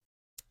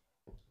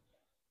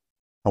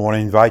I want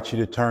to invite you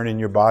to turn in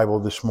your Bible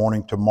this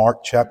morning to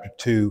Mark chapter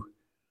 2,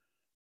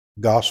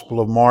 Gospel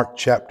of Mark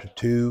chapter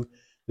 2.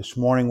 This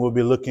morning we'll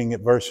be looking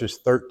at verses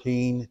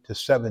 13 to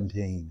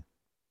 17.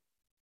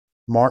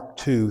 Mark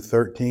 2,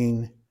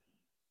 13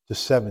 to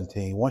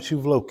 17. Once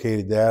you've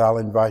located that, I'll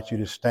invite you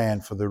to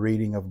stand for the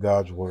reading of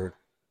God's Word.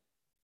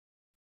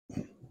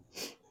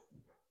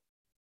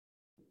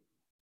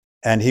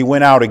 And he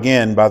went out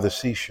again by the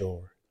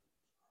seashore,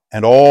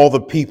 and all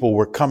the people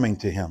were coming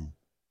to him,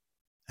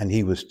 and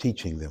he was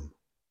teaching them.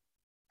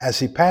 As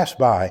he passed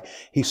by,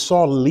 he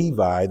saw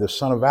Levi, the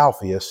son of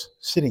Alphaeus,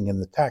 sitting in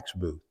the tax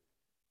booth.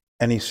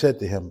 And he said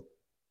to him,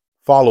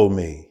 "Follow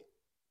me."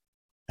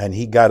 And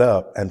he got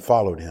up and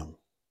followed him.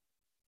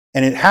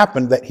 And it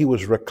happened that he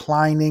was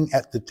reclining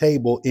at the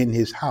table in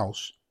his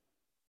house.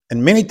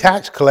 And many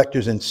tax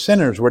collectors and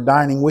sinners were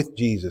dining with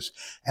Jesus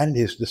and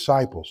his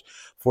disciples,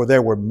 for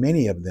there were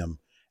many of them,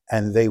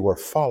 and they were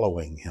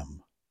following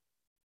him.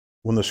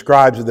 When the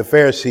scribes of the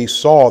Pharisees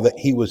saw that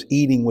he was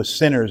eating with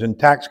sinners and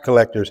tax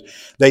collectors,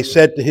 they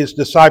said to his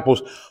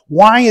disciples,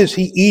 "Why is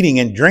he eating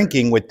and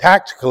drinking with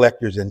tax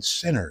collectors and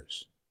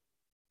sinners?"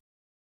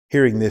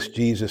 Hearing this,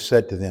 Jesus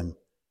said to them,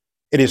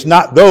 "It is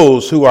not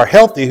those who are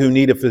healthy who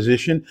need a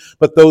physician,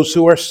 but those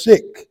who are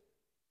sick.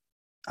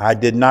 I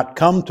did not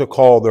come to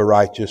call the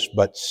righteous,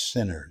 but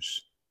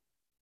sinners."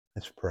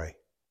 Let's pray.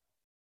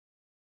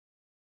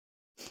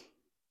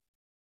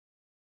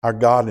 Our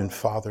God and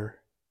Father,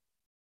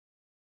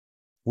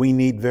 we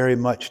need very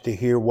much to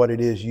hear what it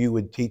is you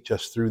would teach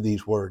us through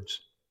these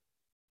words.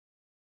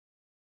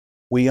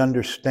 We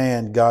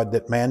understand, God,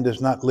 that man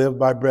does not live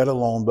by bread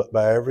alone, but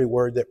by every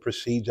word that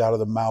proceeds out of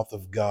the mouth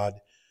of God.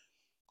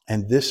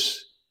 And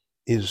this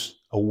is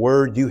a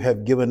word you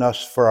have given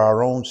us for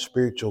our own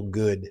spiritual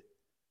good,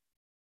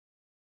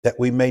 that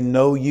we may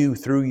know you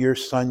through your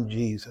Son,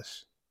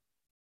 Jesus,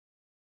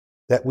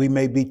 that we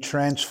may be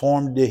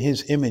transformed to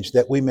his image,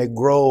 that we may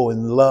grow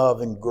in love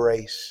and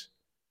grace.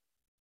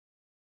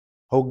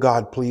 Oh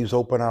God, please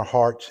open our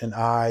hearts and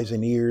eyes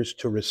and ears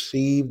to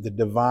receive the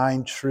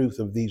divine truth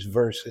of these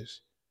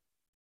verses.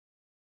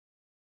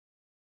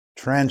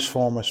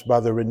 Transform us by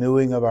the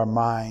renewing of our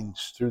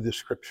minds through the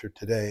scripture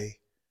today.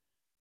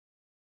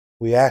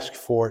 We ask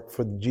for it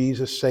for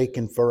Jesus' sake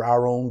and for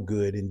our own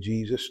good. In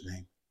Jesus'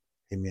 name,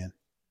 amen.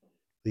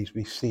 Please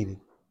be seated.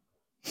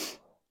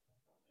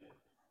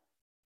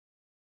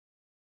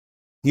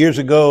 Years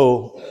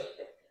ago,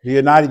 the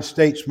United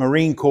States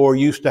Marine Corps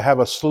used to have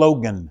a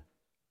slogan,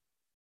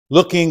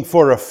 "Looking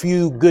for a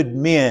few good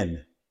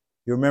men."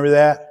 You remember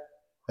that?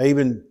 They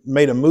even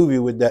made a movie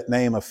with that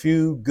name, A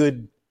Few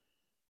Good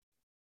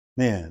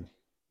Men.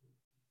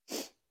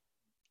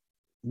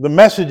 The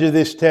message of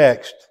this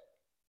text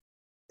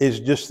is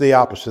just the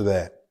opposite of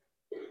that.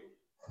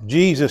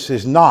 Jesus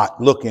is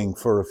not looking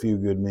for a few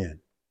good men.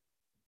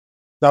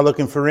 Not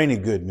looking for any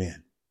good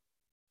men.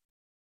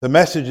 The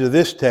message of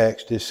this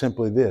text is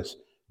simply this: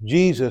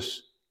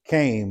 Jesus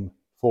came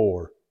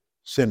for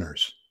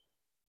sinners.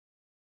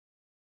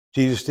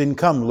 Jesus didn't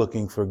come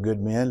looking for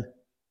good men.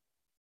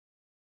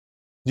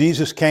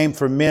 Jesus came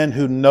for men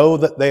who know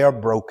that they are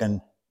broken,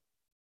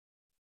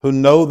 who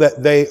know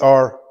that they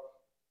are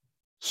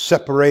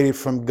separated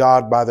from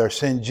God by their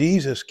sin.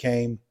 Jesus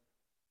came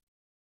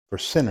for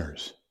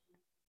sinners.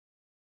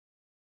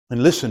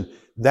 And listen,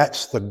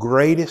 that's the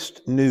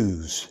greatest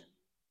news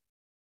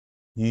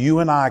you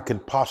and I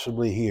could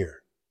possibly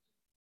hear.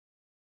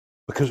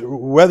 Because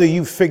whether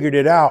you figured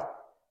it out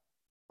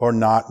or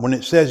not, when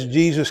it says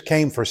Jesus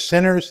came for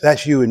sinners,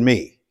 that's you and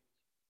me.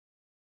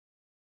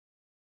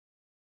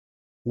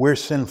 We're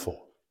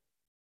sinful.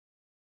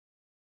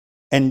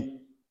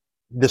 And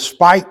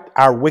despite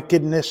our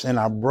wickedness and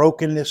our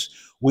brokenness,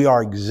 we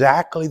are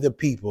exactly the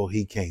people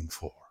he came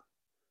for.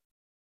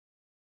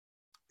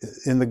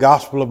 In the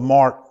Gospel of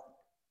Mark,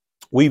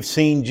 we've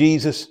seen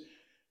Jesus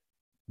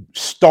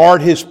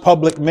start his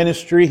public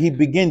ministry. He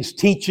begins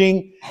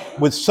teaching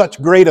with such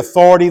great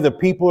authority. The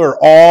people are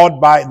awed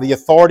by the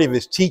authority of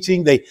his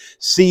teaching. They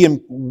see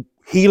him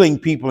healing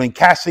people and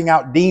casting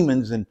out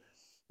demons, and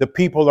the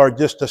people are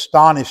just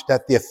astonished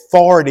at the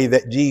authority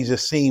that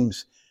Jesus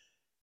seems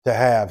to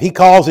have. He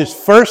calls his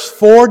first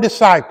 4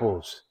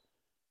 disciples,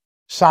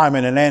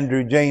 Simon and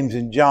Andrew, James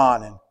and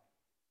John, and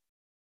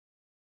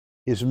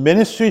his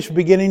ministry is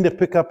beginning to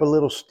pick up a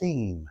little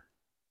steam.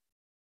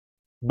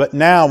 But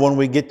now when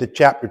we get to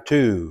chapter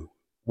 2,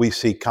 we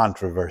see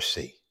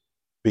controversy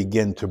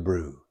begin to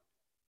brew.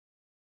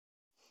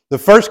 The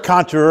first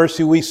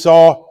controversy we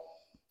saw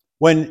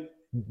when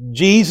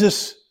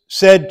Jesus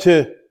said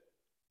to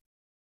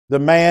the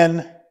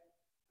man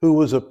who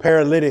was a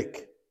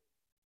paralytic,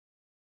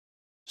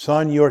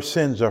 "Son, your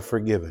sins are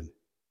forgiven."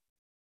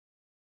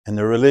 And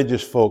the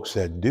religious folks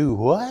said, "Do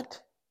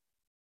what?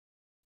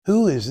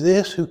 Who is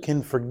this who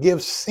can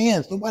forgive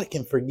sins? Nobody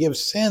can forgive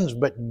sins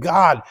but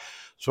God."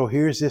 So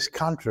here's this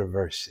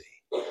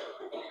controversy.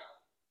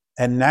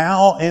 And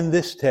now in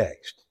this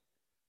text,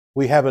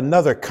 we have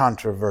another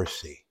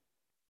controversy.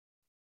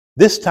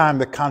 This time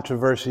the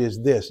controversy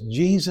is this: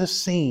 Jesus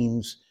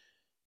seems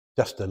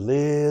just a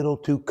little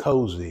too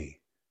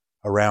cozy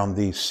around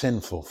these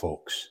sinful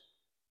folks.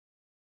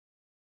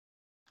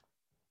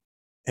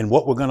 And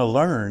what we're going to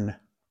learn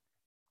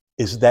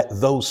is that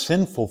those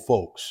sinful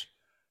folks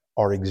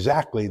are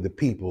exactly the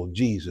people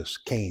Jesus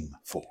came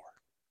for.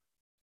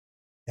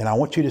 And I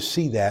want you to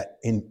see that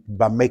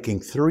by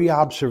making 3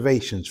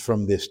 observations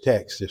from this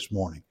text this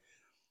morning.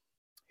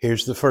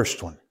 Here's the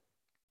first one.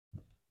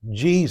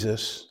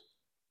 Jesus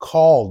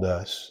called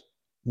us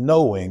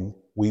knowing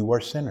we were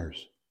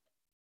sinners.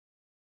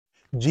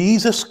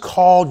 Jesus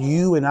called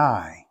you and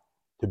I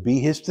to be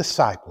his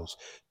disciples,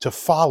 to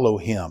follow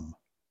him,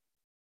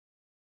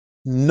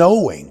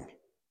 knowing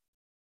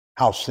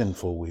how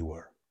sinful we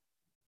were.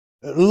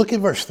 Look at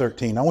verse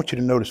 13. I want you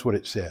to notice what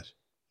it says.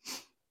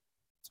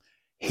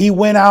 He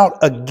went out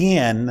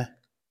again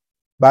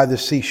by the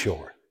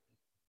seashore.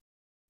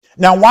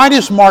 Now, why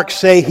does Mark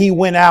say he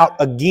went out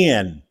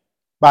again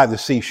by the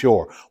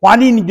seashore? Why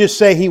didn't he just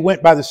say he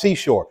went by the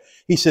seashore?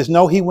 He says,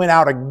 no, he went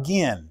out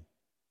again.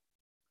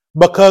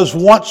 Because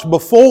once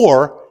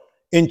before,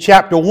 in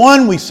chapter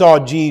 1, we saw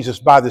Jesus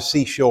by the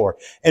seashore.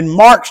 And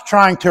Mark's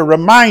trying to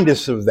remind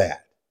us of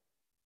that.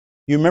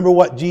 You remember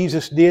what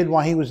Jesus did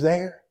while he was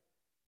there?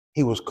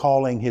 He was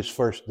calling his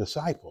first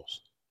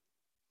disciples.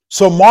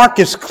 So Mark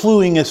is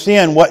cluing us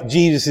in what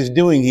Jesus is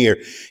doing here.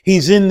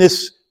 He's in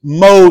this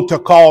mode to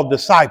call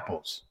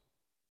disciples.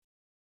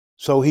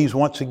 So he's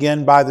once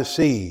again by the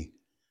sea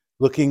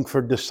looking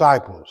for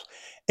disciples.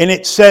 And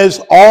it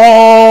says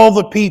all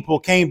the people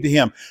came to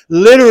him.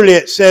 Literally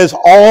it says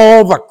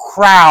all the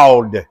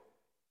crowd.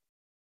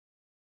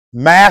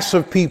 Mass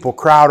of people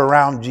crowd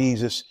around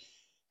Jesus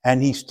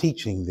and he's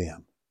teaching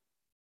them.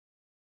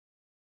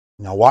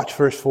 Now watch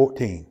verse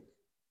 14.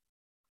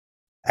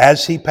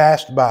 As he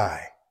passed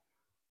by,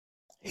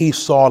 he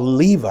saw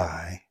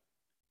Levi,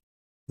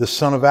 the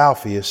son of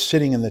Alphaeus,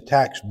 sitting in the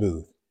tax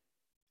booth,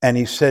 and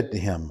he said to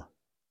him,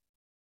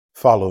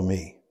 "Follow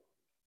me."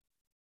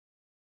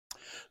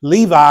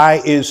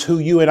 Levi is who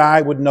you and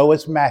I would know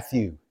as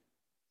Matthew,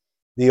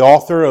 the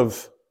author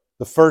of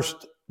the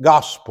first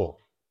gospel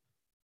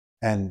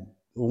and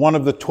one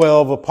of the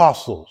 12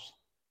 apostles.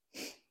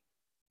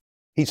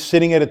 He's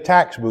sitting at a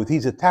tax booth.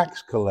 He's a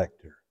tax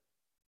collector.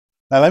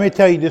 Now, let me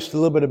tell you just a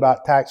little bit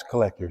about tax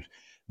collectors.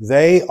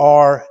 They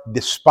are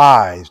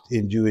despised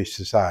in Jewish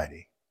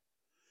society.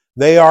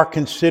 They are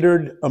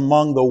considered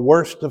among the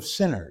worst of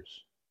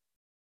sinners.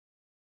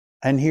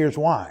 And here's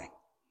why.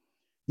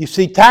 You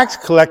see, tax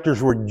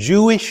collectors were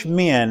Jewish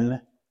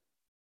men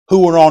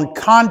who were on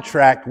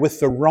contract with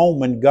the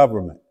Roman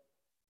government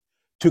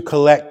to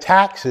collect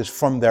taxes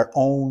from their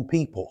own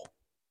people.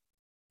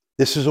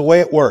 This is the way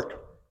it worked.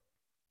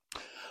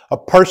 A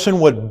person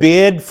would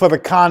bid for the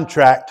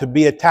contract to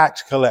be a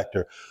tax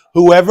collector.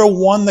 Whoever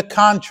won the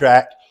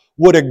contract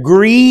would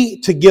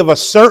agree to give a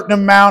certain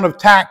amount of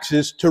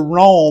taxes to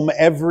Rome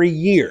every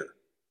year.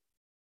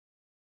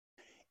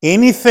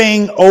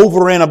 Anything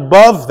over and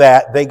above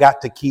that, they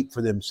got to keep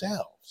for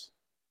themselves.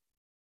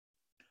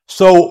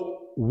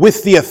 So,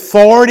 with the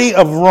authority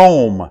of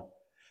Rome,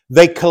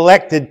 they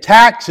collected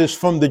taxes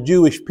from the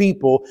Jewish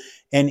people,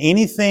 and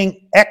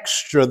anything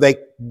extra they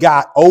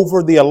got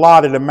over the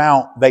allotted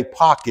amount, they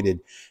pocketed.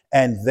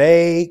 And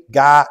they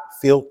got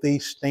filthy,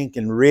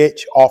 stinking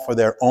rich off of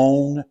their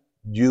own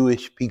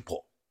Jewish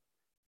people.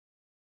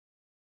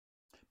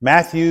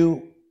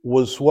 Matthew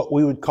was what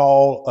we would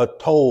call a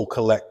toll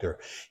collector.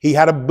 He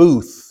had a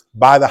booth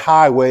by the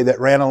highway that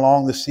ran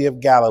along the Sea of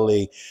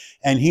Galilee,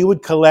 and he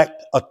would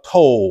collect a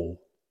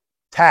toll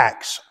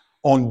tax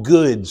on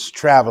goods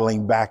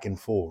traveling back and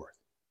forth.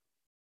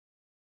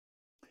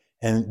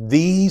 And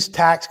these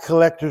tax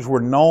collectors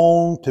were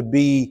known to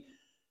be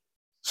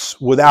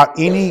without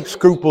any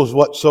scruples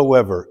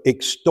whatsoever.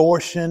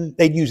 Extortion,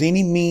 they'd use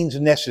any means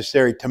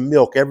necessary to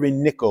milk every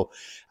nickel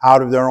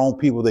out of their own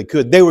people they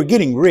could. They were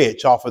getting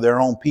rich off of their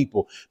own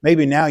people.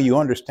 Maybe now you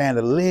understand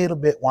a little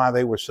bit why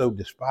they were so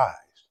despised.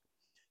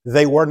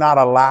 They were not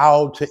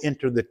allowed to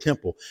enter the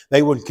temple.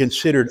 They were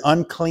considered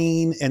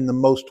unclean and the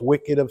most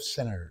wicked of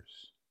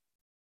sinners.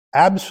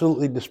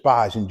 Absolutely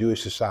despised in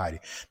Jewish society.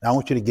 Now I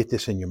want you to get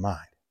this in your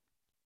mind.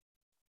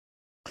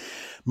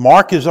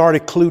 Mark has already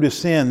clued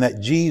us in that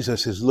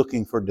Jesus is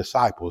looking for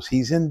disciples.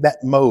 He's in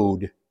that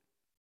mode.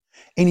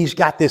 And he's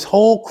got this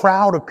whole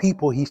crowd of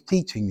people he's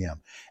teaching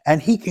them.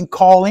 And he can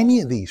call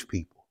any of these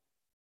people.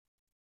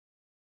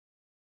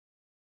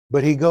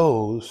 But he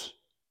goes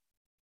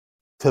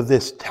to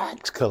this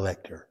tax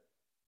collector,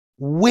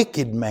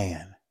 wicked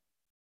man,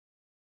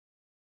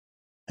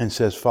 and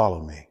says,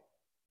 "Follow me."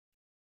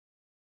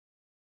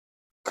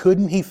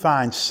 Couldn't he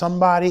find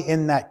somebody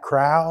in that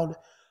crowd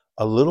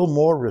a little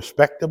more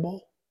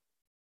respectable?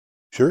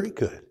 Sure he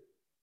could.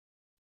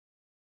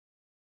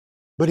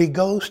 But he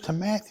goes to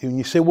Matthew, and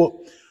you say,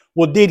 well,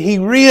 did he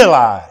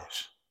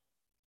realize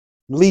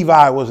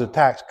Levi was a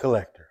tax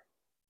collector?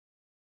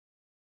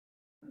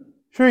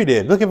 Sure he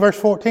did. Look at verse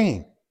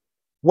 14.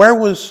 Where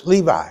was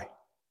Levi?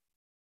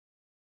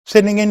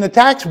 Sitting in the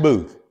tax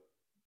booth.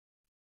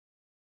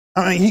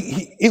 I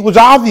mean, it was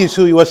obvious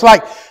who he was.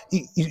 Like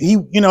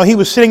he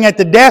was sitting at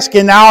the desk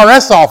in the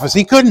IRS office.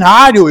 He couldn't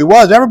hide who he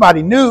was.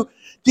 Everybody knew.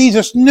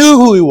 Jesus knew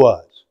who he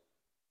was.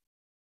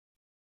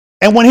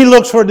 And when he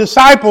looks for a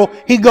disciple,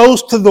 he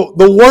goes to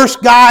the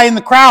worst guy in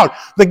the crowd.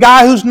 The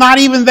guy who's not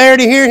even there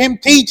to hear him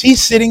teach.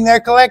 He's sitting there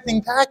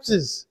collecting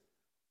taxes.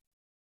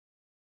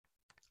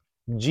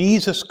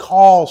 Jesus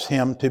calls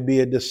him to be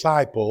a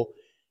disciple,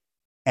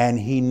 and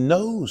he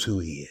knows who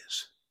he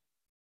is.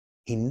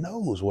 He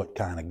knows what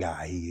kind of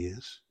guy he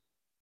is.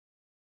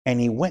 And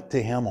he went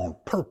to him on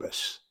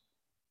purpose.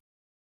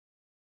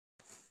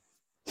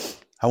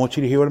 I want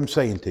you to hear what I'm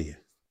saying to you.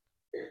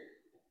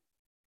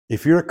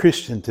 If you're a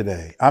Christian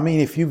today,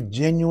 if you've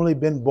genuinely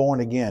been born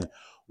again,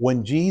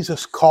 when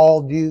Jesus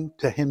called you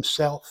to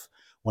himself,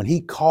 when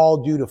he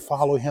called you to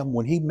follow him,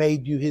 when he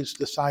made you his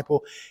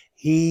disciple,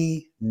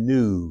 he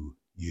knew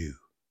you.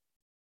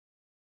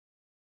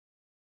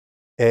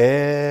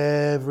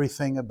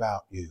 Everything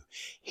about you.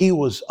 He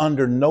was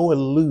under no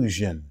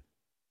illusion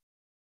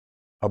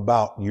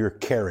about your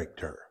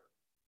character.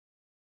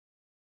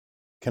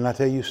 Can I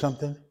tell you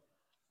something?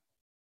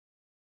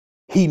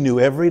 He knew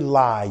every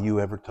lie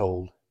you ever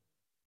told.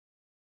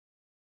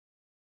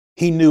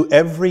 He knew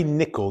every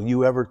nickel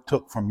you ever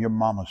took from your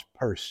mama's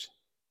purse.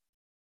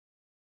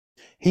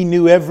 He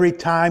knew every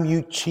time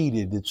you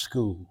cheated at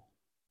school.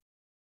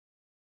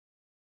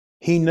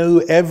 He knew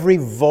every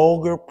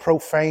vulgar,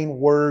 profane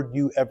word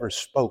you ever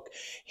spoke.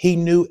 He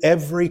knew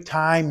every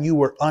time you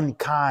were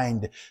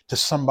unkind to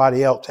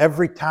somebody else,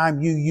 every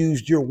time you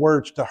used your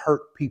words to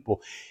hurt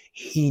people.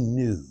 He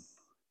knew.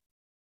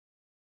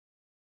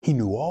 He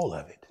knew all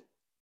of it.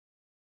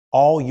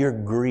 All your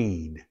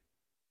greed,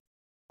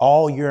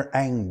 all your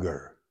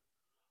anger,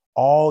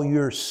 all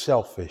your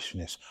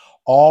selfishness,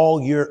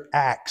 all your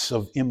acts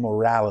of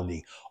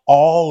immorality,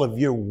 all of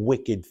your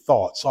wicked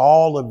thoughts,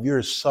 all of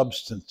your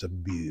substance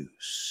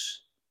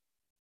abuse.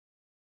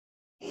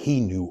 He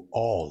knew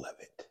all of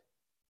it.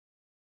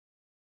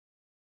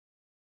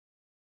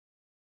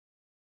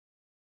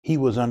 He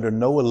was under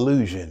no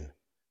illusion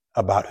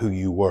about who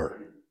you were.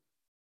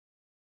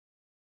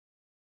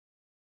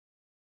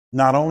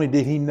 Not only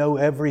did he know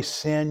every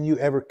sin you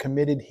ever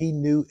committed, he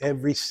knew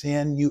every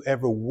sin you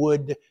ever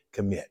would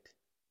commit.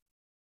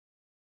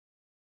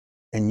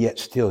 And yet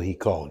still he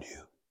called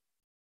you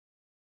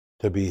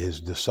to be his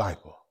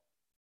disciple,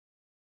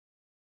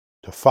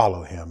 to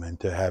follow him and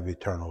to have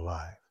eternal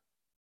life.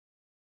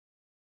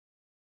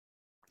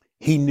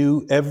 He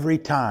knew every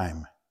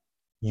time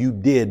you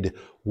did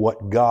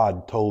what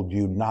God told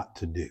you not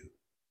to do.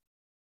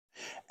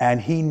 And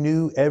he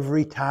knew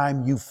every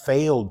time you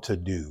failed to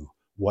do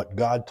what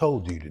God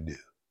told you to do.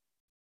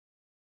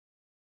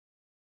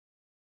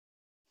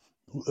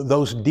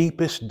 Those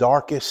deepest,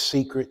 darkest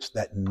secrets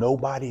that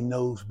nobody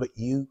knows but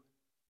you,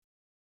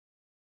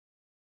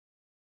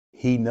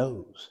 he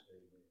knows.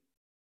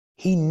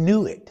 He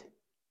knew it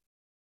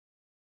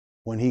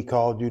when he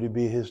called you to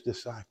be his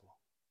disciple.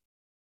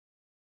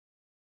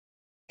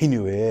 He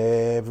knew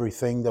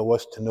everything there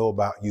was to know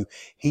about you.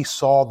 He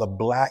saw the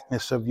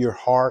blackness of your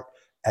heart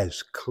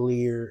as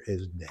clear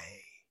as day.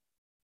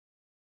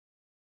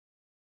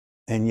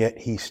 And yet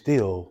he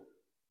still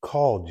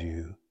called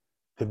you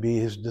to be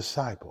his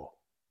disciple.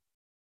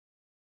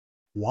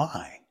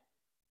 Why?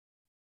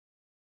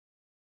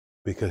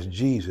 Because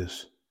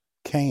Jesus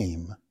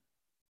came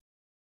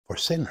for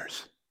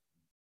sinners.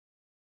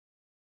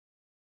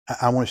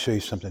 I want to show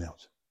you something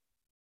else.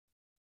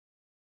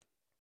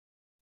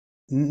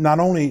 Not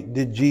only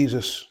did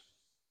Jesus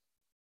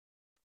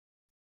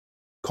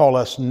call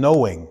us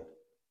knowing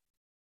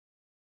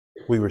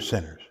we were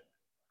sinners.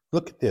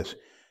 Look at this.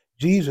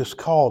 Jesus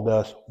called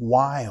us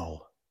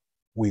while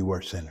we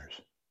were sinners.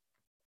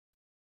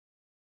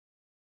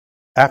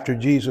 After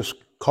Jesus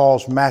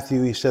calls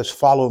Matthew, he says,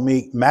 "Follow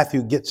me."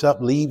 Matthew gets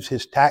up, leaves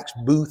his tax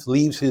booth,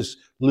 leaves his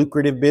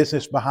lucrative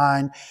business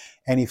behind,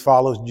 and he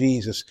follows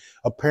Jesus.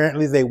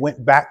 Apparently, they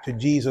went back to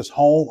Jesus'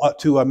 home,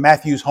 to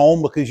Matthew's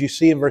home, because you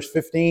see in verse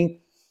 15,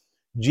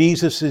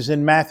 Jesus is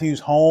in Matthew's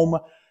home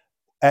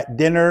at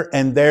dinner,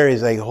 and there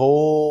is a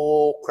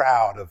whole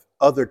crowd of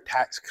other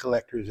tax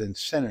collectors and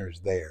sinners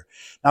there.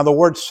 Now, the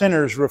word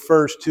sinners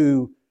refers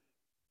to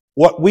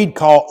what we'd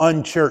call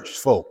unchurched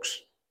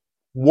folks,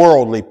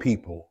 worldly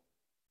people,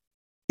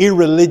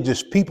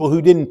 irreligious people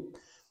who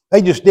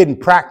just didn't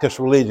practice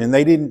religion.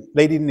 They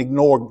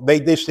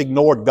just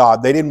ignored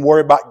God. They didn't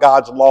worry about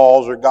God's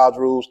laws or God's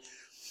rules.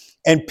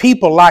 And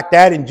people like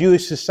that in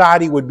Jewish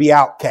society would be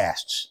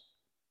outcasts.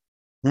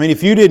 I mean,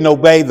 if you didn't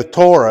obey the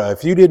Torah,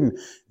 if you didn't,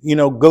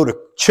 go to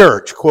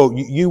church, quote,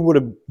 you would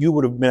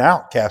have been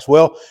outcast.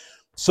 Well,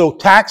 so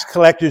tax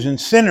collectors and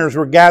sinners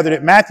were gathered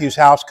at Matthew's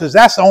house because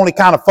that's the only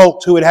kind of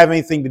folks who would have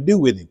anything to do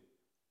with him,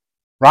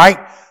 right?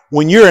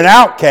 When you're an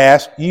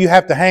outcast, you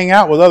have to hang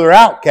out with other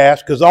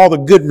outcasts because all the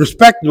good,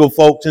 respectable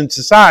folks in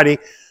society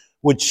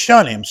would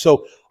shun him.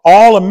 So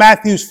all of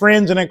Matthew's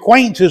friends and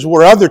acquaintances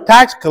were other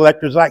tax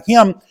collectors like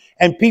him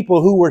and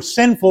people who were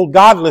sinful,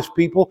 godless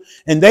people,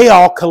 and they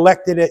all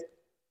collected at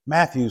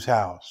Matthew's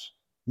house.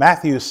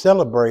 Matthew is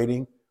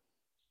celebrating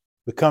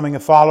becoming a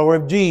follower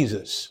of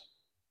Jesus.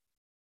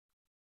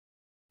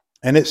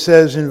 And it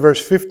says in verse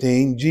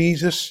 15,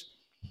 Jesus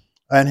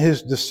and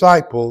his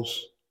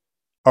disciples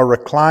are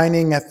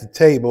reclining at the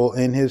table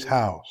in his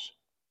house.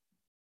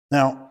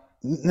 Now,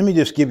 let me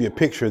just give you a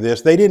picture of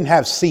this. They didn't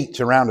have seats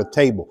around a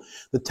table.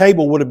 The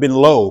table would have been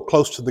low,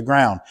 close to the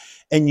ground.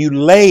 And you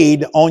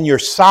laid on your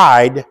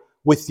side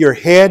with your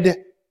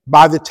head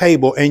by the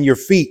table and your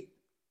feet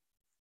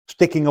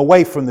sticking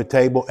away from the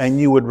table, and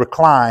you would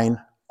recline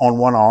on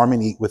one arm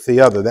and eat with the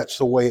other. That's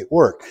the way it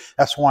worked.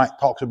 That's why it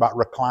talks about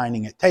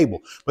reclining at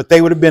table. But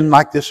they would have been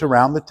like this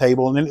around the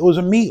table, and then it was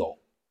a meal.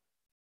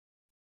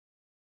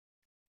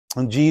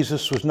 And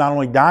Jesus was not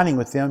only dining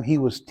with them, he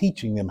was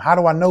teaching them. How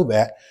do I know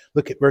that?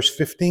 Look at verse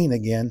 15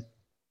 again.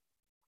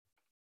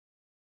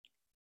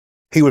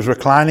 He was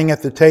reclining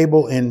at the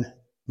table in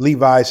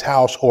Levi's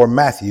house, or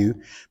Matthew.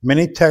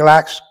 Many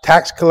tax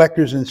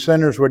collectors and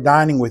sinners were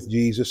dining with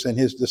Jesus and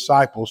his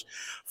disciples,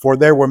 for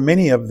there were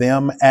many of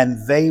them,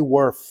 and they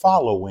were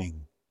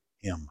following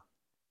him.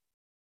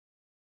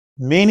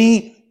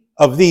 Many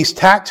of these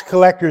tax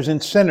collectors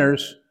and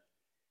sinners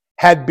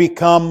had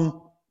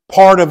become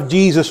part of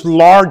Jesus'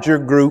 larger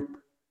group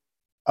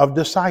of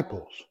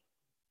disciples.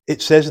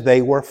 It says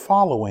they were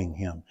following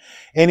him.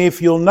 And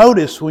if you'll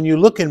notice, when you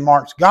look in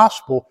Mark's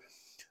gospel,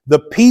 the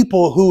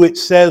people who it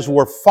says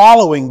were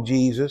following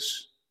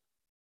Jesus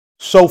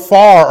so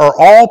far are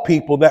all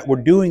people that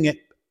were doing it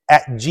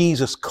at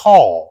Jesus'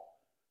 call.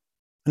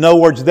 In other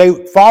words,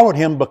 they followed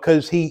him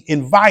because he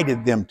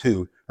invited them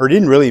to, or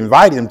didn't really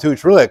invite them to.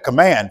 It's really a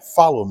command,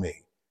 follow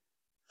me.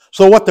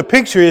 So what the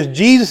picture is,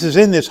 Jesus is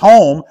in this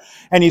home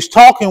and he's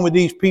talking with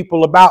these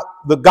people about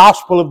the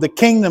gospel of the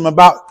kingdom,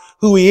 about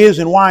who he is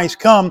and why he's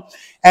come.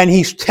 And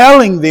he's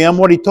telling them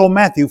what he told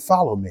Matthew,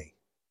 follow me.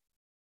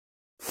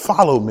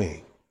 Follow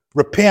me.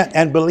 Repent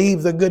and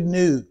believe the good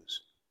news.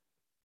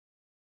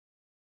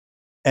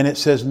 And it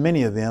says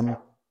many of them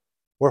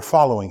were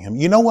following him.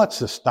 You know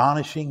what's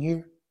astonishing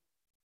here?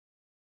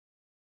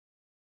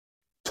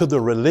 To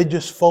the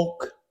religious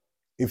folk,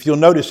 if you'll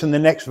notice in the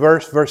next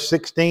verse, verse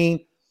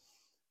 16,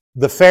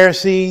 the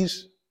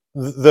Pharisees,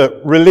 the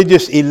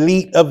religious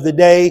elite of the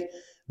day,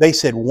 they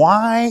said,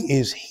 why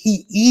is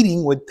he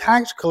eating with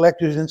tax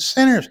collectors and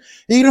sinners?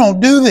 You don't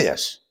do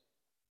this.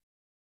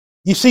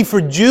 You see, for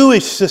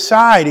Jewish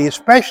society,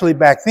 especially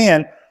back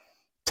then,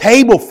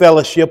 table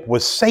fellowship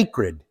was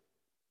sacred.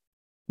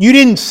 You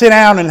didn't sit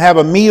down and have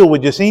a meal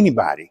with just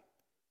anybody.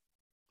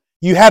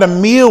 You had a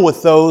meal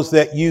with those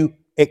that you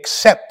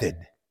accepted.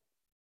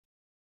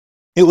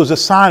 It was a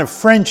sign of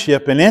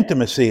friendship and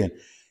intimacy.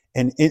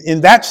 And in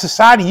that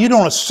society, you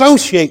don't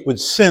associate with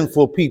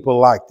sinful people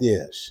like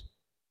this.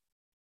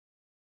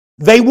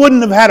 They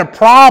wouldn't have had a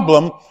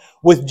problem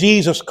with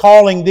Jesus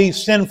calling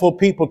these sinful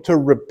people to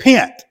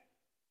repent.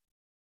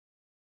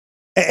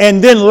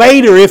 And then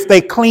later, if they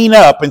clean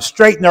up and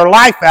straighten their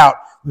life out,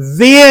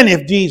 then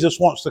if Jesus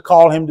wants to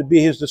call him to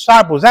be his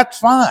disciples, that's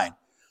fine.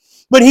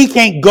 But he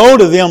can't go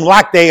to them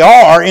like they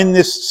are in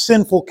this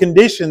sinful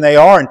condition they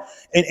are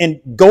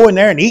and go in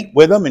there and eat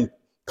with them and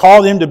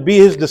call them to be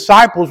his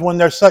disciples when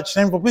they're such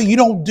sinful people. You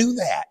don't do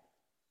that.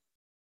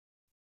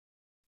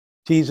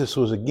 Jesus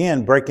was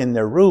again breaking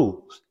their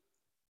rules.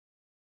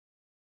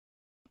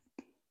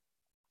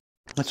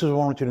 This is what I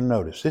want you to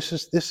notice. This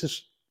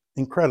is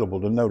incredible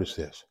to notice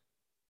this.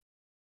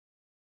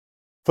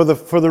 For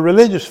the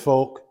religious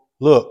folk,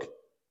 look,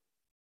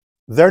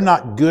 they're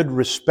not good,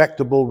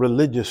 respectable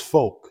religious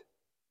folk.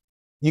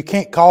 You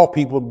can't call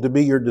people to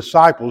be your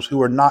disciples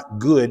who are not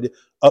good,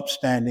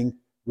 upstanding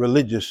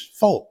religious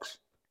folks.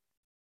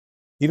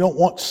 You don't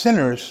want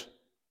sinners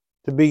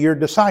to be your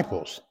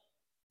disciples.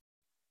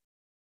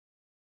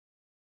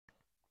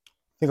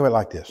 Think of it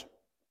like this.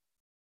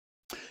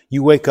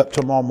 You wake up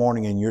tomorrow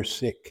morning and you're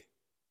sick.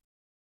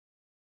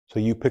 So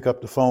you pick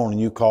up the phone and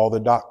you call the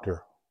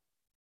doctor.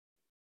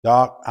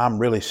 Doc, I'm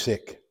really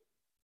sick.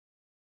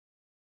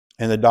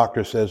 And the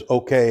doctor says,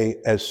 okay,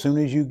 as soon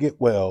as you get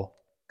well,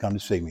 come to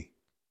see me.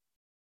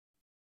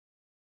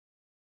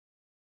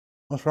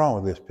 What's wrong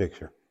with this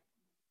picture?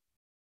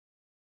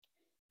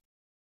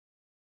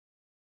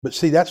 But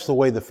see, that's the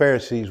way the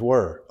Pharisees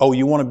were. Oh,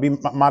 you want to be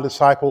my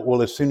disciple?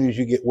 Well, as soon as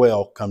you get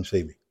well, come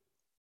see me.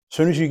 As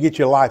soon as you get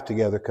your life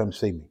together, come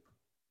see me.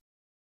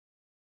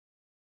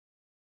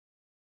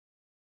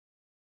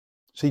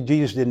 See,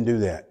 Jesus didn't do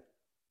that.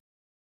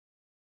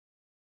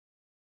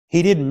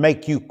 He didn't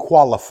make you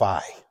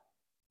qualify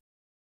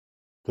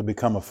to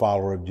become a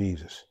follower of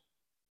Jesus.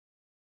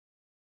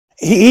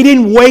 He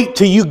didn't wait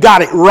till you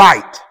got it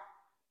right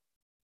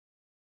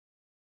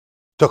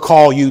to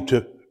call you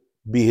to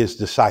be his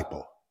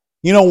disciple.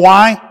 You know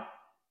why?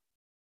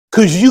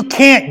 Because you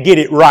can't get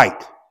it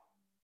right.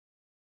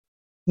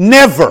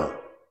 Never.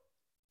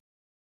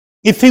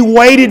 If he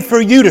waited for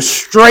you to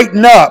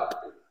straighten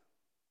up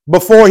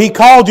before he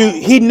called you,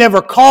 he'd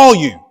never call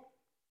you.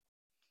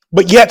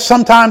 But yet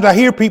sometimes I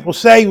hear people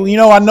say, well, you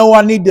know, I know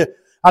I need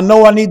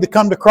to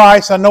come to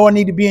Christ. I know I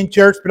need to be in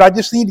church, but I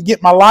just need to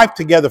get my life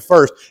together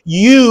first.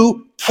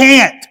 You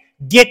can't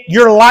get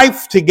your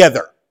life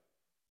together.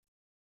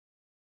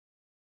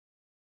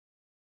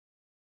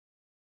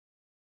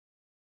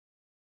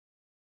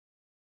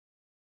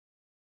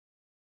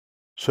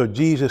 So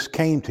Jesus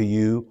came to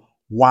you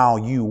while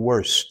you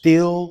were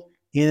still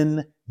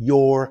in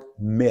your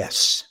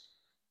mess.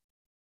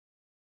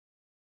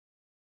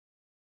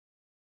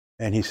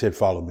 And he said,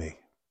 follow me.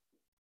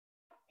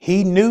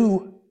 He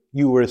knew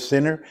you were a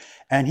sinner,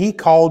 and he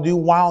called you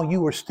while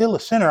you were still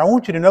a sinner. I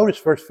want you to notice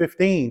verse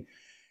 15.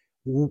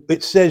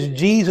 It says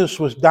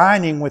Jesus was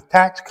dining with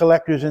tax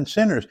collectors and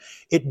sinners.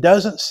 It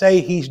doesn't say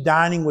he's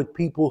dining with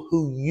people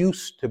who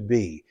used to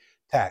be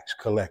tax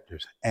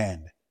collectors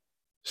and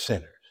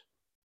sinners.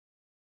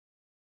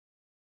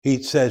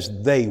 He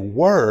says they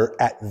were,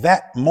 at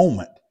that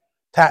moment,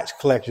 tax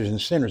collectors and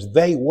sinners.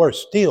 They were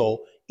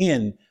still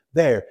in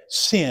their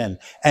sin.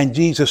 And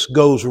Jesus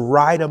goes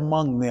right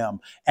among them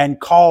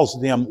and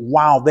calls them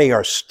while they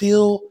are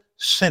still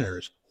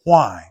sinners.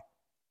 Why?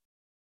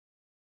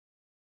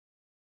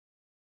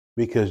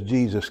 Because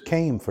Jesus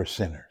came for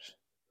sinners.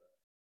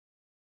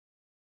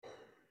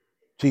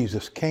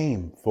 Jesus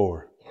came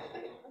for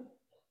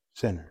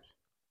sinners.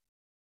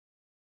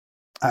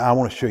 I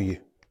want to show you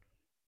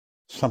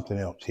something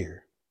else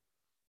here.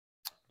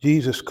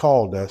 Jesus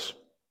called us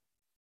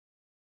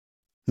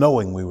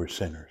knowing we were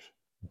sinners.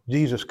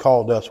 Jesus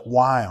called us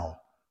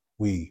while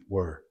we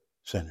were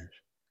sinners.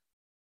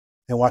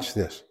 And watch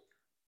this.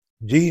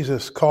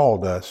 Jesus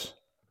called us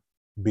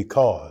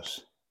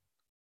because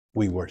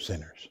we were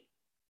sinners.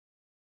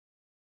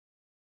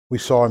 We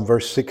saw in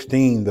verse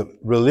 16, the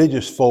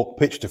religious folk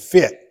pitched a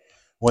fit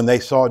when they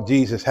saw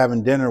Jesus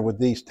having dinner with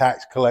these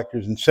tax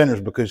collectors and sinners,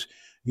 because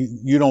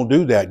you don't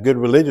do that. Good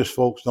religious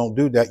folks don't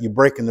do that. You're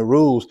breaking the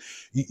rules.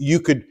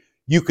 You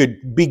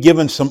could be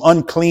given some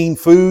unclean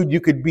food. You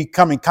could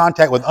become in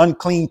contact with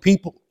unclean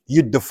people.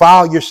 You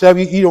defile yourself.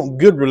 You don't.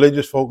 Good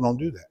religious folk don't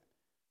do that.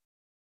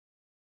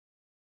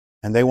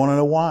 And they want to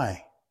know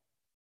why.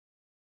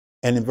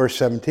 And in verse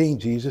 17,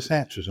 Jesus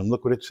answers them.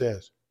 Look what it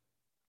says.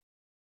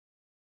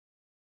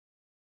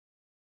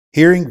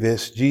 Hearing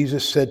this,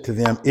 Jesus said to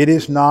them, "It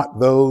is not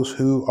those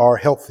who are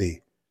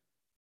healthy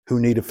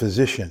who need a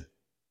physician,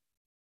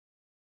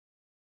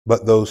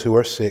 but those who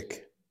are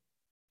sick.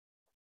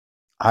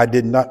 I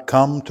did not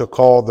come to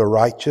call the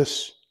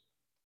righteous,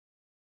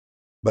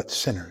 but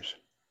sinners."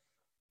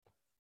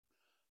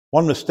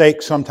 One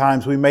mistake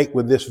sometimes we make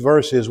with this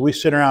verse is we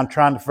sit around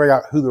trying to figure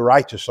out who the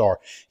righteous are.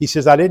 He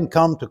says, I didn't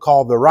come to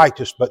call the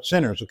righteous, but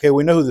sinners. Okay,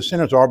 we know who the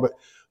sinners are, but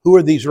who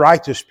are these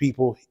righteous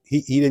people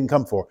he didn't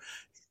come for?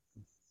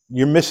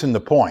 You're missing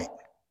the point.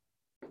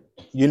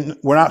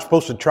 We're not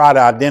supposed to try to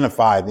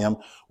identify them.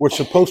 We're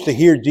supposed to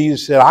hear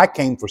Jesus said, I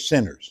came for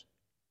sinners.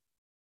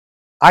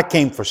 I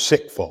came for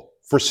sick folk,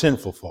 for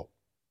sinful folk.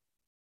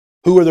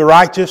 Who are the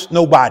righteous?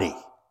 Nobody.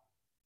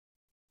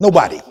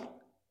 Nobody.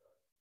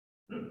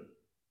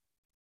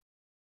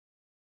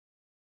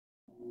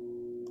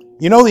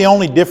 You know the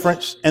only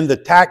difference in the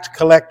tax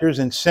collectors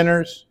and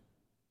sinners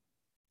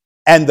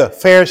and the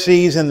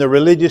Pharisees and the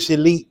religious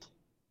elite?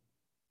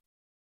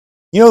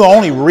 You know the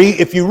only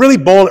if you really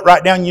boil it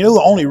right down, you know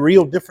the only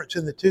real difference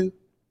in the two?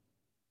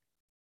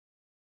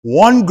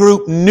 One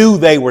group knew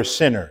they were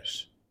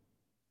sinners.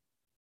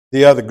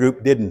 The other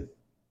group didn't.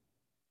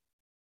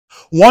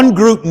 One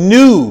group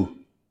knew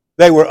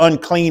they were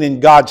unclean in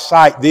God's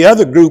sight. The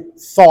other group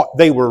thought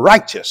they were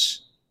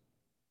righteous.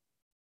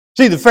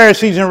 See, the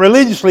Pharisees and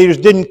religious leaders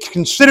didn't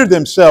consider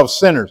themselves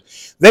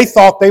sinners. They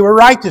thought they were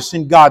righteous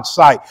in God's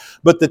sight.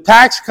 But the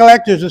tax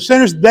collectors and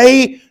sinners,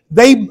 they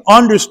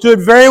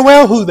understood very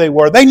well who they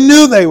were. They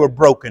knew they were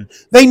broken.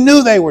 They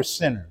knew they were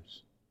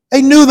sinners.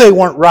 They knew they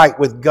weren't right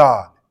with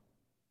God.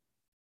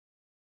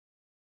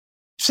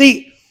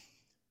 See,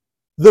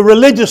 the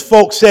religious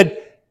folks said,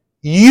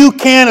 you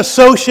can't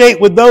associate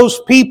with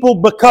those people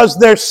because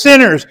they're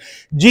sinners.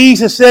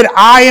 Jesus said,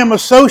 I am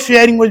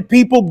associating with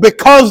people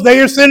because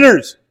they are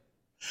sinners.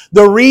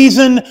 The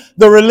reason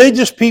the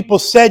religious people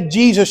said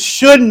Jesus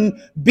shouldn't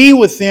be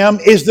with them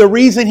is the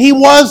reason he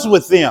was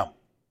with them.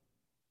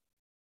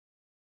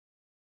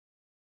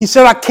 He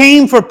said, I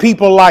came for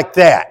people like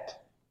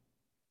that.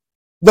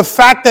 The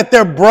fact that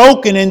they're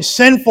broken and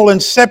sinful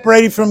and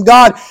separated from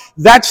God,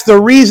 that's the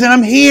reason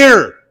I'm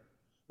here.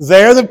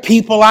 They're the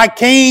people I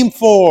came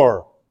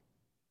for.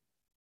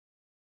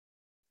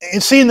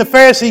 And see, in the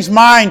Pharisees'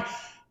 mind,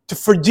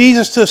 for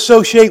Jesus to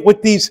associate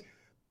with these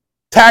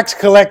tax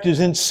collectors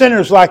and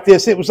sinners like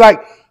this, it was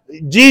like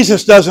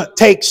Jesus doesn't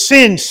take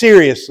sin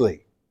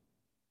seriously.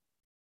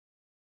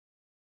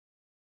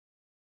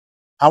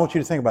 I want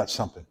you to think about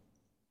something.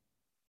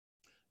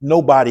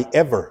 Nobody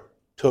ever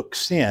took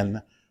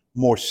sin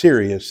more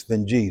serious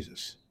than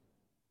Jesus.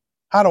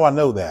 How do I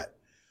know that?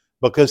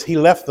 Because he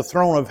left the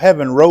throne of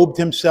heaven, robed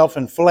himself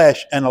in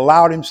flesh, and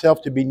allowed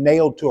himself to be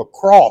nailed to a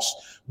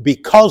cross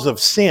because of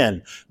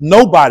sin.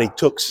 Nobody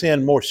took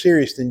sin more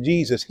serious than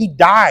Jesus. He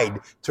died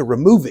to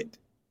remove it.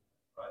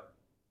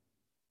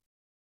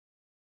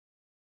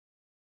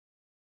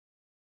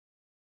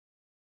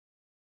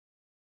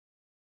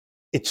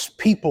 It's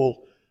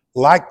people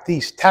like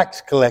these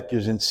tax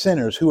collectors and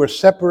sinners who are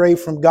separated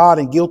from God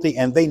and guilty,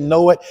 and they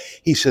know it.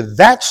 He said,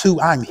 that's who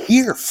I'm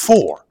here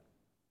for.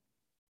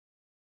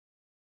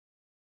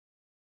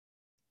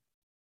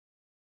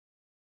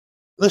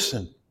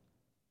 Listen,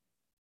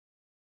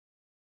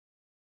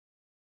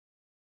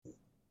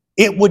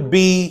 it would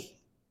be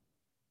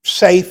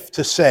safe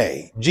to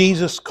say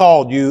Jesus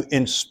called you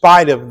in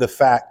spite of the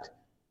fact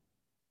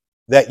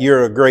that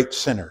you're a great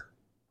sinner.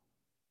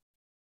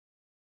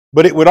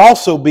 But it would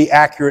also be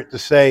accurate to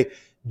say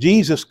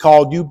Jesus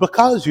called you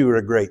because you were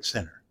a great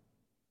sinner.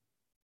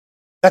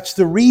 That's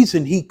the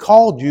reason he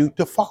called you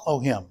to follow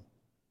him.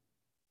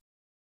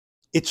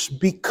 It's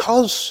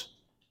because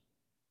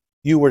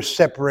you were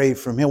separated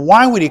from him.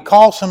 Why would he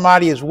call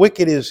somebody as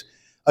wicked as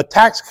a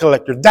tax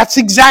collector? That's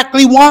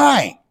exactly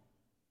why.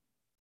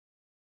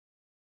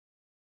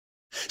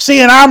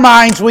 See, in our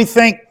minds, we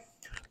think,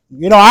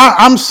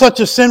 I'm such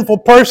a sinful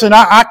person.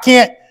 I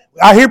can't.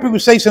 I hear people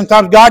say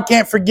sometimes, God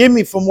can't forgive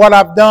me from what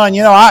I've done.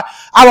 I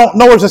don't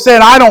know, as I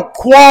said, I don't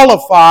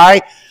qualify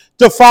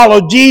to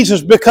follow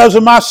Jesus because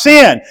of my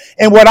sin.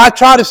 And what I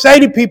try to say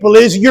to people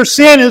is, your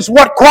sin is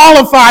what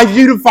qualifies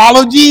you to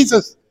follow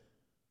Jesus.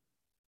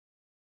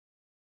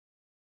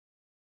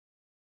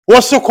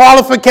 What's the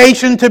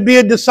qualification to be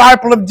a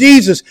disciple of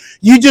Jesus?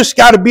 You just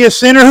got to be a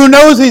sinner who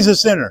knows he's a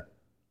sinner.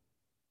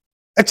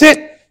 That's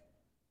it.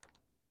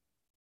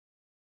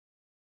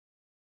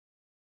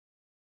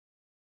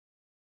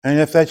 And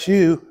if that's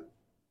you,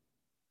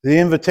 the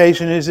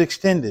invitation is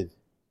extended.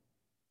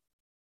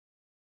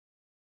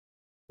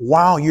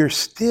 While you're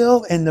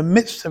still in the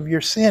midst of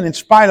your sin, in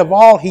spite of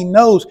all he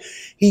knows,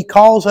 he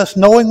calls us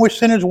knowing we're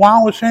sinners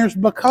while we're sinners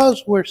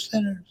because we're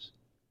sinners.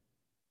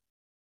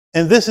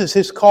 And this is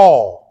his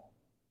call.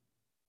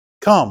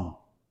 Come,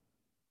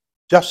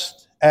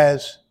 just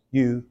as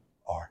you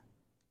are.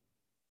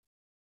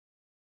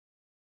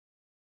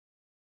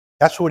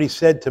 That's what he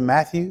said to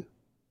Matthew.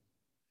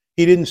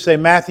 He didn't say,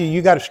 Matthew,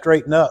 you got to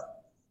straighten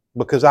up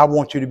because I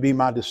want you to be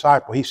my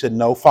disciple. He said,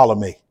 no, follow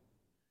me.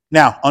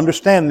 Now,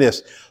 understand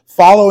this.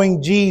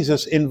 Following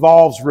Jesus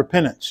involves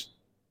repentance.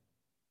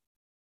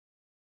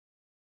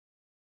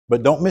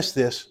 But don't miss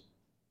this.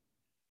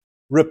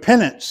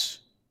 Repentance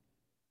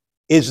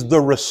is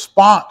the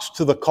response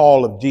to the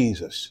call of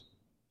Jesus,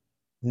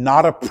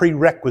 not a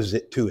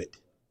prerequisite to it.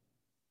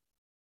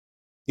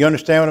 You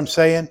understand what I'm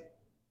saying?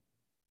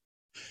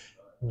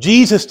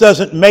 Jesus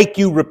doesn't make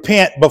you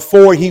repent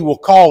before he will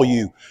call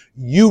you.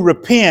 You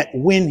repent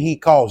when he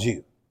calls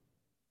you.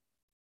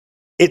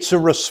 It's a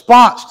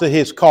response to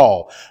his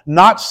call,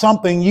 not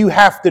something you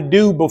have to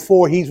do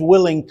before he's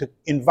willing to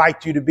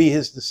invite you to be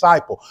his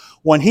disciple.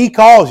 When he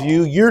calls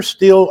you, you're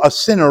still a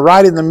sinner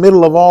right in the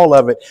middle of all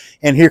of it.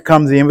 And here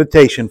comes the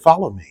invitation,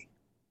 follow me.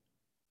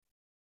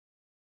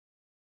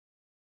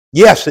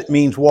 Yes, it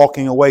means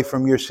walking away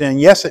from your sin.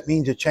 Yes, it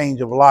means a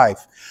change of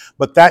life.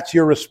 But that's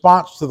your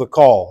response to the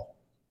call.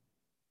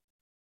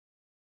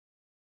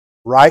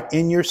 Right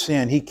in your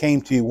sin, he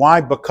came to you.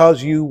 Why?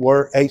 Because you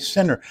were a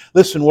sinner.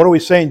 Listen, what are we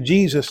saying?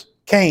 Jesus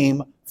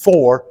came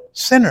for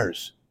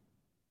sinners.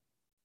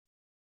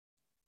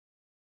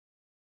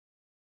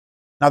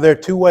 Now, there are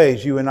two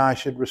ways you and I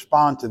should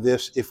respond to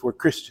this if we're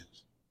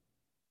Christians.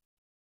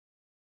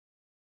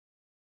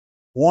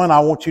 One, I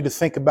want you to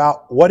think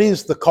about what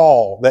is the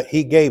call that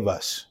he gave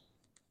us.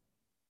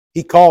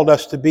 He called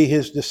us to be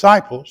his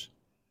disciples.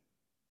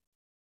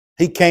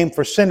 He came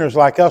for sinners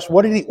like us.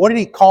 What did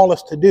he call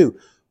us to do?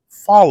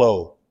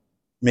 Follow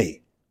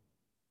me.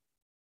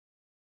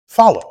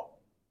 Follow.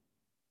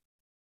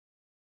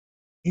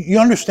 You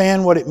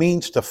understand what it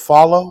means to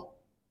follow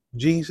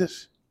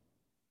Jesus?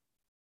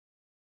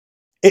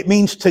 It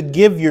means to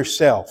give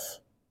yourself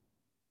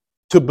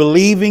to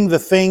believing the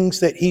things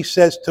that he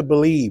says to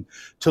believe,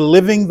 to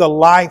living the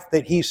life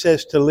that he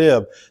says to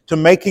live, to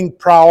making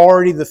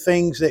priority the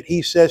things that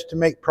he says to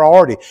make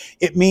priority.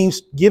 It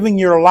means giving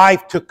your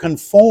life to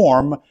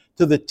conform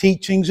to the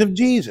teachings of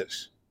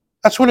Jesus.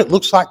 That's what it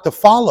looks like to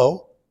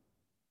follow.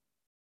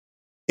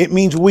 It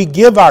means we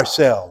give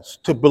ourselves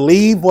to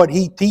believe what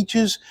he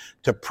teaches,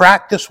 to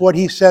practice what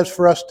he says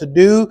for us to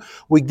do.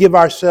 We give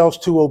ourselves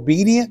to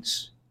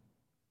obedience.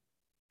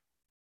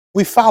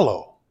 We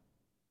follow.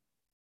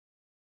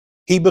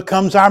 He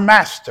becomes our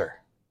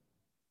master.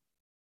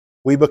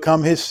 We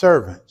become his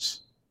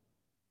servants.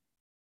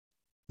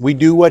 We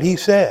do what he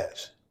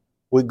says.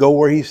 We go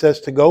where he says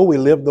to go. We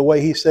live the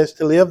way he says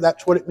to live.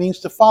 That's what it means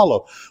to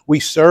follow. We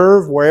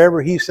serve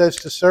wherever he says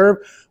to serve.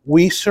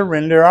 We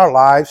surrender our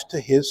lives to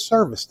his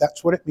service.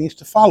 That's what it means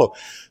to follow.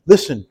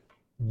 Listen,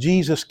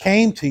 Jesus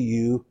came to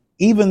you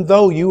even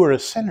though you were a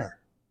sinner.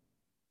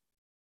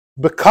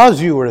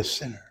 Because you were a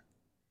sinner.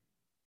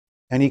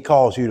 And he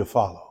calls you to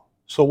follow.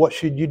 So what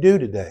should you do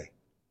today?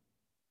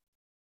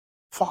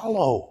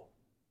 Follow.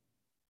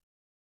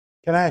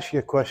 Can I ask you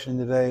a question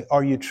today?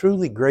 Are you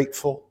truly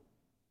grateful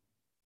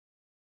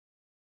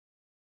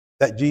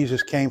that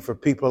Jesus came for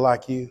people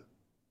like you?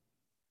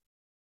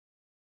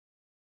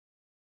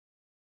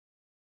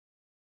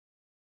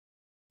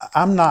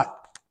 I'm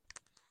not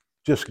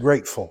just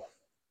grateful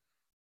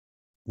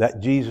that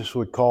Jesus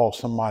would call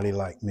somebody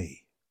like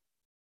me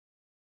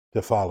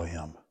to follow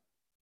him.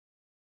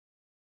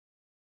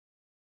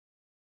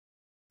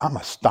 I'm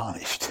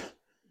astonished.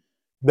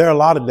 There are a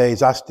lot of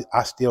days I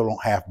still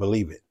don't half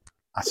believe it.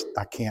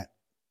 I can't.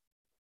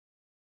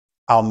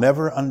 I'll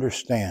never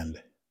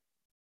understand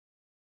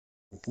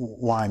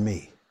why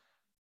me.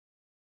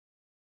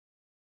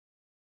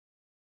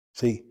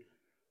 See,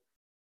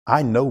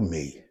 I know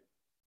me.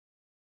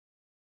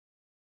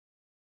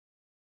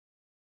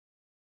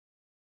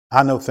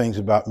 I know things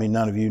about me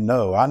none of you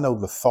know. I know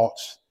the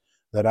thoughts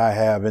that I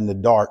have in the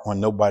dark when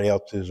nobody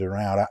else is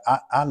around.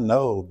 I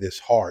know this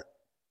heart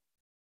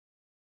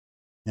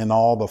and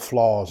all the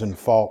flaws and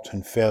faults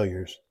and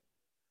failures.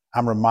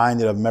 I'm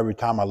reminded of them every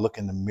time I look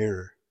in the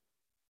mirror.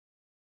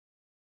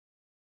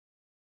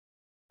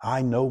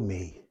 I know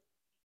me,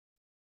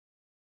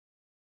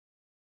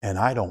 and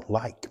I don't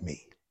like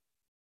me.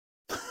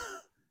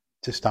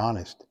 Just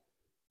honest.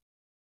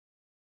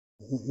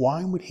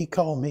 Why would he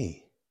call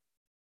me?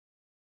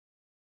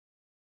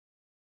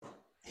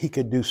 He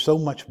could do so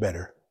much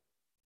better.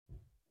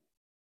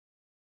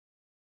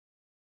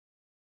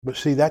 But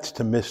see, that's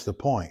to miss the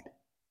point.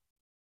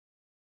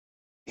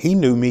 He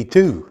knew me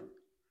too.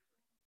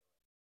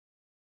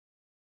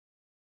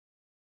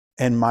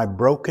 And my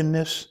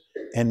brokenness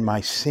and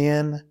my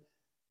sin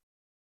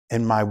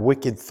and my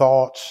wicked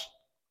thoughts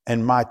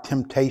and my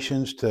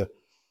temptations to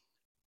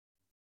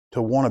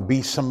want to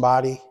be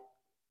somebody,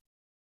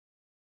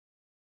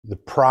 the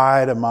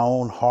pride of my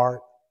own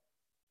heart,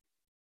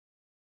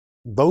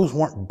 those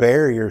weren't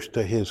barriers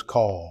to his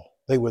call.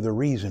 They were the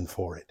reason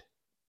for it.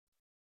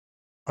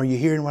 Are you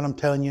hearing what I'm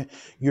telling you?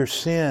 Your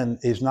sin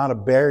is not a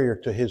barrier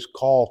to his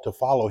call to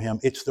follow him.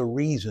 It's the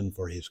reason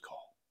for his call.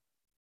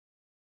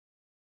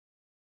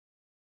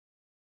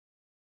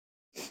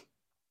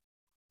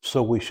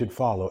 So we should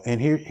follow.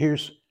 And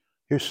here's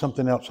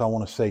something else I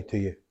want to say to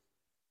you.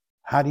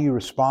 How do you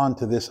respond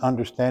to this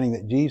understanding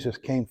that Jesus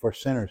came for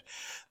sinners?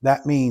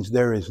 That means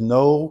there is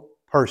no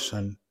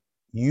person,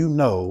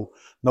 no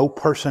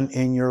person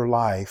in your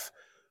life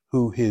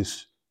who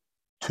is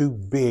too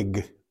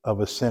big of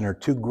a sinner,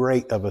 too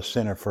great of a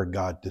sinner for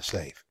God to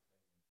save.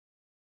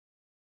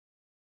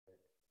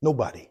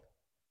 Nobody.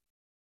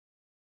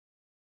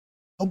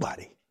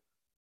 Nobody.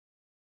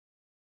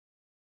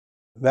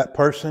 That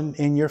person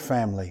in your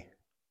family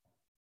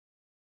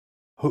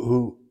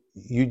who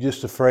you're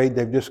just afraid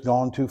they've just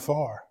gone too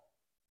far.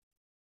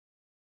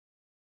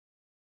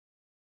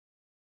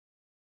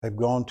 They've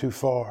gone too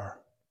far.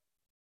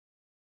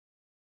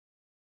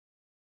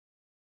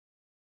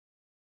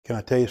 Can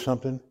I tell you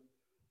something?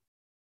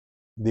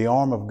 The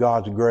arm of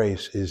God's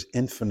grace is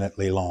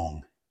infinitely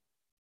long.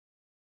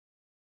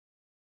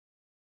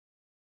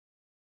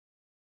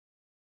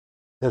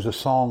 There's a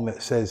song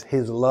that says,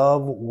 His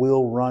love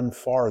will run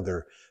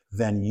farther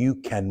than you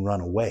can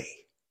run away.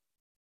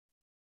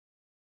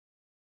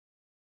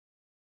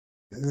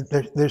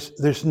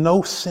 There's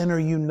no sinner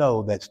you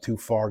know that's too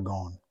far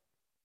gone,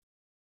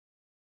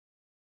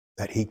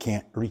 that he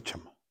can't reach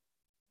them.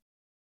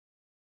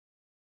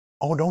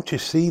 Oh, don't you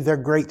see? Their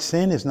great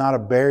sin is not a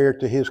barrier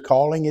to his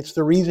calling. It's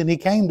the reason he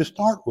came to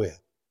start with.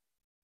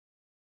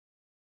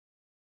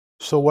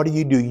 So what do?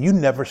 You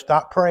never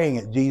stop praying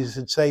that Jesus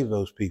would save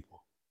those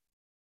people.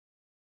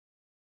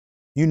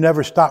 You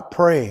never stop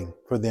praying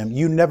for them.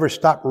 You never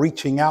stop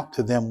reaching out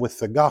to them with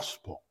the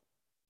gospel.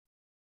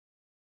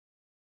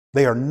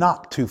 They are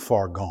not too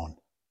far gone.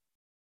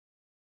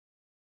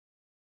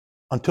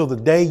 Until the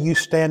day you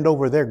stand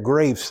over their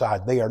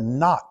graveside, they are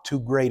not too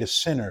great a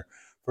sinner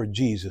for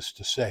Jesus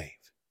to save.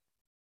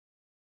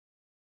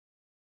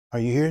 Are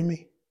you hearing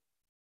me?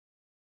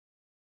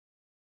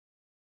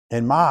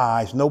 In my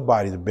eyes,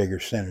 nobody's a bigger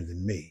sinner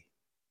than me.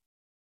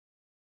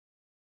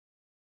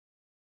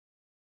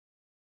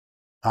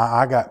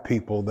 I got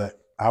people that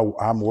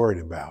I'm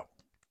worried about.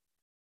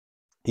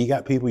 You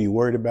got people you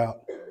worried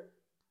about?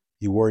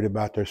 You worried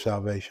about their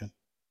salvation?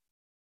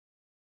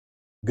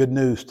 Good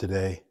news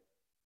today.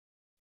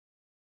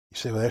 You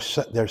say, well,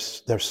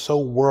 they're so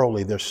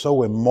worldly, they're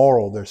so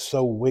immoral, they're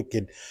so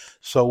wicked.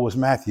 So was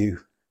Matthew.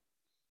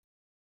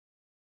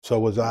 So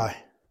was I.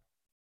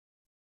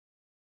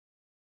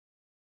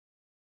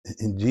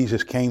 And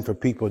Jesus came for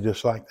people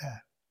just like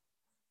that.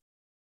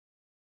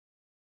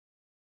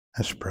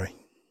 Let's pray.